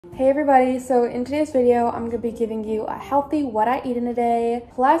Hey everybody, so in today's video, I'm going to be giving you a healthy what I eat in a day,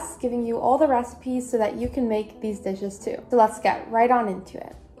 plus giving you all the recipes so that you can make these dishes too. So let's get right on into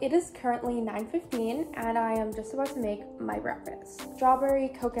it. It is currently 9:15 and I am just about to make my breakfast. Strawberry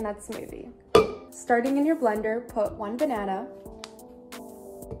coconut smoothie. Starting in your blender, put 1 banana,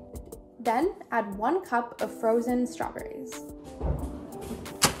 then add 1 cup of frozen strawberries.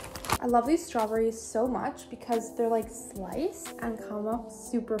 I love these strawberries so much because they're like sliced and come up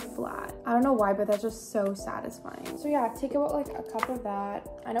super flat. I don't know why, but that's just so satisfying. So yeah, take about like a cup of that.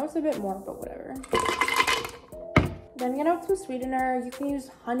 I know it's a bit more, but whatever. Then get out some sweetener. You can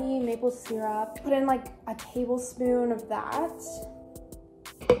use honey, maple syrup. Put in like a tablespoon of that.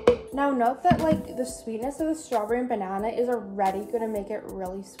 Now note that like the sweetness of the strawberry and banana is already gonna make it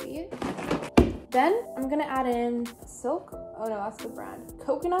really sweet. Then I'm gonna add in Silk, oh no, that's the brand.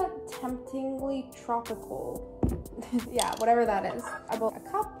 Coconut Temptingly Tropical. Yeah, whatever that is. About a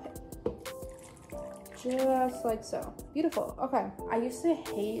cup, just like so. Beautiful, okay. I used to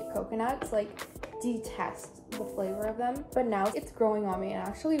hate coconuts, like detest the flavor of them, but now it's growing on me and I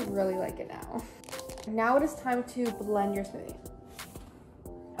actually really like it now. Now it is time to blend your smoothie.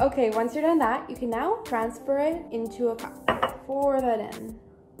 Okay, once you're done that, you can now transfer it into a cup. Pour that in.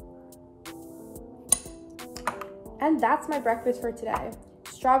 And that's my breakfast for today.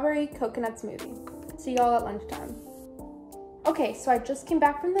 Strawberry coconut smoothie. See y'all at lunchtime. Okay, so I just came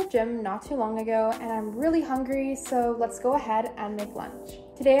back from the gym not too long ago and I'm really hungry, so let's go ahead and make lunch.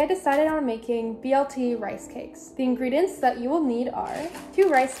 Today I decided on making BLT rice cakes. The ingredients that you will need are 2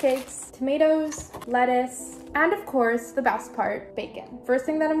 rice cakes, tomatoes, lettuce, and of course, the best part, bacon. First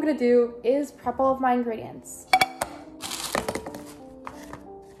thing that I'm gonna do is prep all of my ingredients.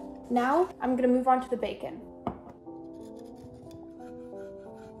 Now, I'm gonna move on to the bacon.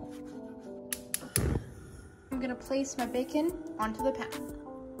 I'm gonna place my bacon onto the pan.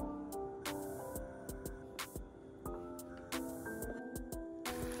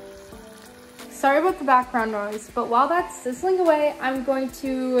 Sorry about the background noise, but while that's sizzling away, I'm going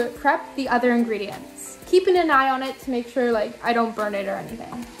to prep the other ingredients. Keeping an eye on it to make sure like I don't burn it or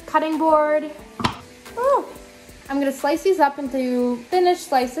anything. Cutting board. Oh, I'm gonna slice these up into thinnish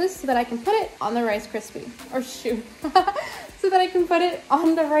slices so that I can put it on the Rice Krispie. Or shoot, so that I can put it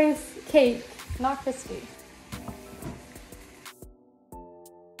on the rice cake, not crispy.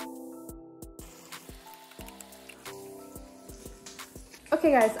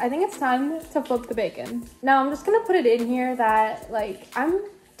 Okay guys, I think it's time to flip the bacon. Now I'm just gonna put it in here that like,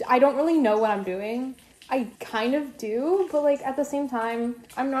 I don't really know what I'm doing. I kind of do, but like at the same time,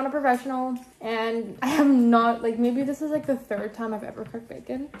 I'm not a professional and I am not, like maybe this is like the 3rd time I've ever cooked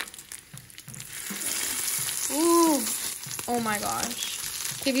bacon. Ooh, oh my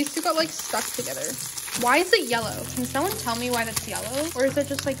gosh. Okay, these two got like stuck together. Why is it yellow? Can someone tell me why that's yellow? Or is it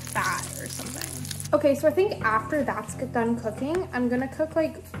just like fat or something? Okay, so I think after that's done cooking, I'm gonna cook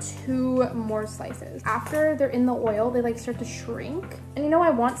like 2 more slices. After they're in the oil, they like start to shrink. And you know, I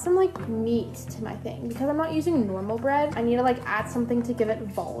want some like meat to my thing because I'm not using normal bread. I need to like add something to give it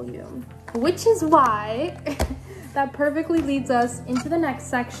volume, which is why that perfectly leads us into the next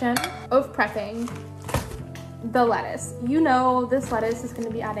section of prepping the lettuce. You know, this lettuce is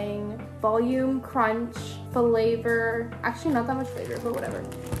gonna be adding volume, crunch, flavor. Actually, not that much flavor, but whatever.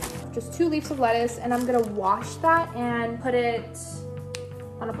 Just 2 leaves of lettuce, and I'm gonna wash that and put it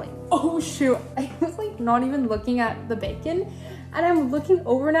on a plate. Oh shoot, I was like not even looking at the bacon, and I'm looking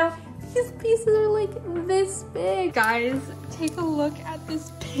over now. These pieces are like this big. Guys, take a look at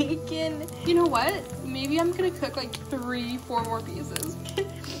this bacon. You know what? Maybe I'm gonna cook like 3-4 more pieces.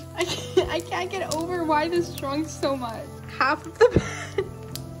 I can't get over why this shrunk so much. Half of the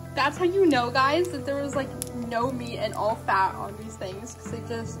That's how you know, guys, that there was like no meat and all fat on these things because they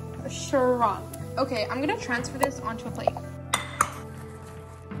just shrunk. Okay, I'm gonna transfer this onto a plate.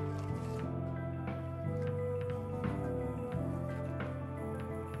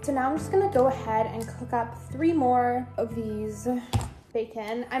 So now I'm just gonna go ahead and cook up 3 more of these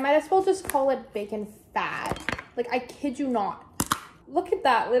bacon. I might as well just call it bacon fat. Like, I kid you not. Look at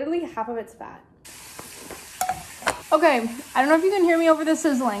that, literally half of it's fat. Okay, I don't know if you can hear me over the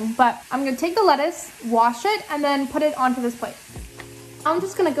sizzling, but I'm gonna take the lettuce, wash it, and then put it onto this plate. I'm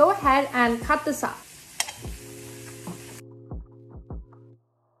just gonna go ahead and cut this up.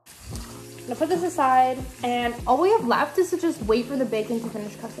 I'm gonna put this aside, and all we have left is to just wait for the bacon to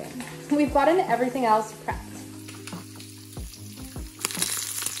finish cooking. We've gotten everything else prepped.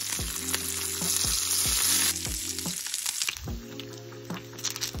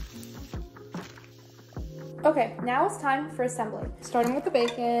 Okay, now it's time for assembly. Starting with the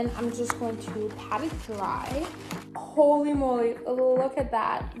bacon, I'm just going to pat it dry. Oh Holy moly, look at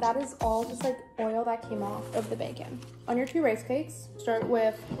that. That is all just like oil that came off of the bacon. On your 2 rice cakes, start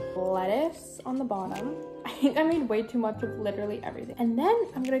with lettuce on the bottom. I think I made way too much of literally everything. And then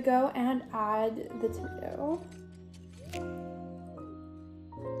I'm gonna go and add the tomato.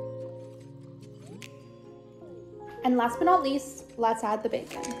 And last but not least, let's add the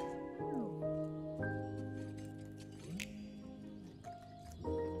bacon.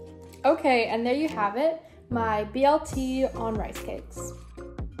 Okay, and there you have it, my BLT on rice cakes.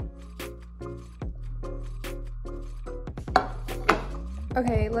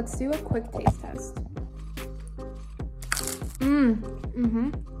 Okay, let's do a quick taste test.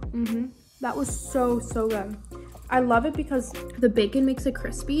 That was so good. I love it because the bacon makes it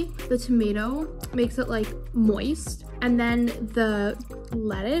crispy, the tomato makes it like moist, and then the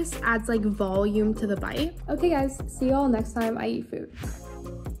lettuce adds like volume to the bite. Okay guys, see y'all next time I eat food.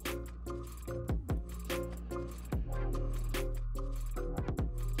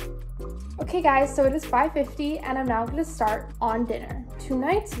 Okay guys, so it is 5:50 and I'm now gonna start on dinner.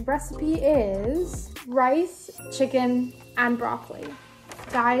 Tonight's recipe is rice, chicken, and broccoli.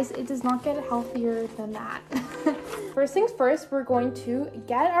 Guys, it does not get healthier than that. First things first, we're going to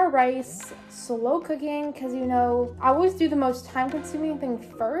get our rice slow cooking because, you know, I always do the most time-consuming thing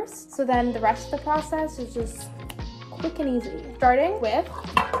first, so then the rest of the process is just quick and easy. Starting with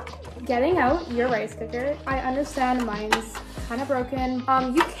getting out your rice cooker. I understand mine's kind of broken.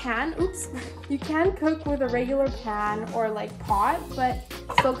 You can cook with a regular pan or like pot, but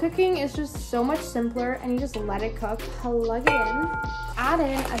slow cooking is just so much simpler and you just let it cook. Plug it in, add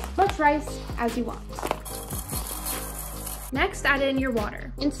in as much rice as you want. Next, add in your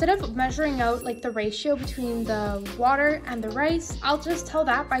water. Instead of measuring out like the ratio between the water and the rice, I'll just tell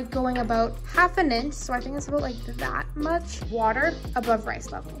that by going about 1/2 inch, so I think it's about like that much water above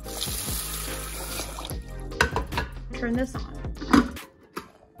rice level. Turn this on.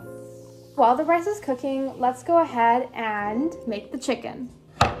 While the rice is cooking, let's go ahead and make the chicken.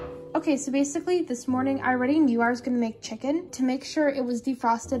 Okay, so basically this morning I already knew I was gonna make chicken. To make sure it was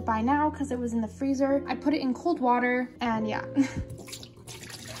defrosted by now because it was in the freezer, I put it in cold water and yeah.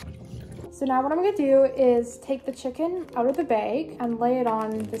 So now what I'm gonna do is take the chicken out of the bag and lay it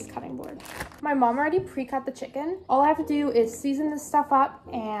on this cutting board. My mom already pre-cut the chicken. All I have to do is season this stuff up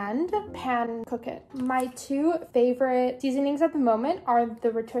and pan cook it. My 2 favorite seasonings at the moment are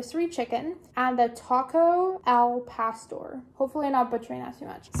the rotisserie chicken and the taco al pastor. Hopefully I'm not butchering that too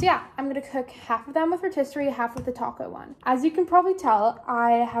much. So yeah, I'm gonna cook half of them with rotisserie, half with the taco one. As you can probably tell,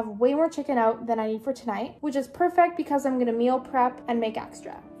 I have way more chicken out than I need for tonight, which is perfect because I'm gonna meal prep and make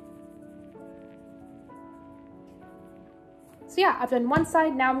extra. So yeah, I've done one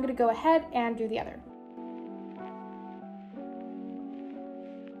side, now I'm gonna go ahead and do the other.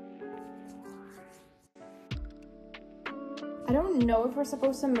 I don't know if we're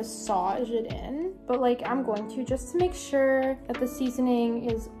supposed to massage it in, but like I'm going to just to make sure that the seasoning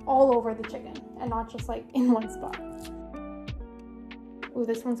is all over the chicken and not just like in one spot. Ooh,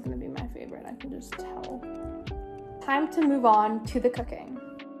 this one's gonna be my favorite, I can just tell. Time to move on to the cooking.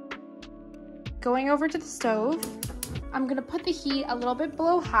 Going over to the stove, I'm gonna put the heat a little bit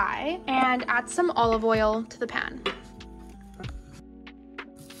below high and add some olive oil to the pan.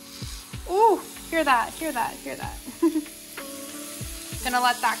 Ooh, hear that, hear that, hear that. Gonna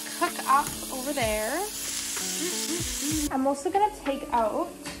let that cook up over there. I'm also gonna take out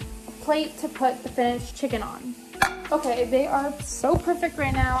a plate to put the finished chicken on. Okay, they are so perfect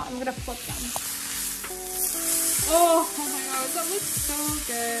right now. I'm gonna flip them. Oh my god, that looks so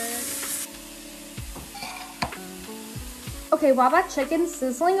good. Okay, while that chicken's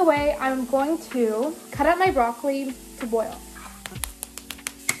sizzling away, I'm going to cut up my broccoli to boil.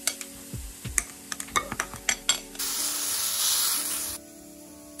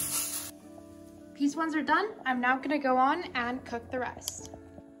 These ones are done. I'm now gonna go on and cook the rest.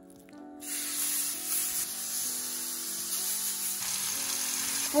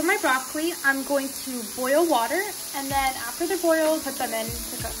 For my broccoli, I'm going to boil water, and then after they're boiled, put them in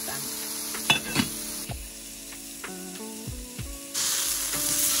to cook them.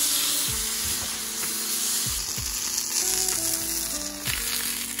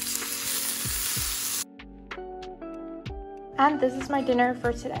 And this is my dinner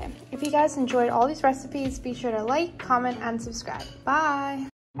for today. If you guys enjoyed all these recipes, be sure to like, comment, and subscribe. Bye!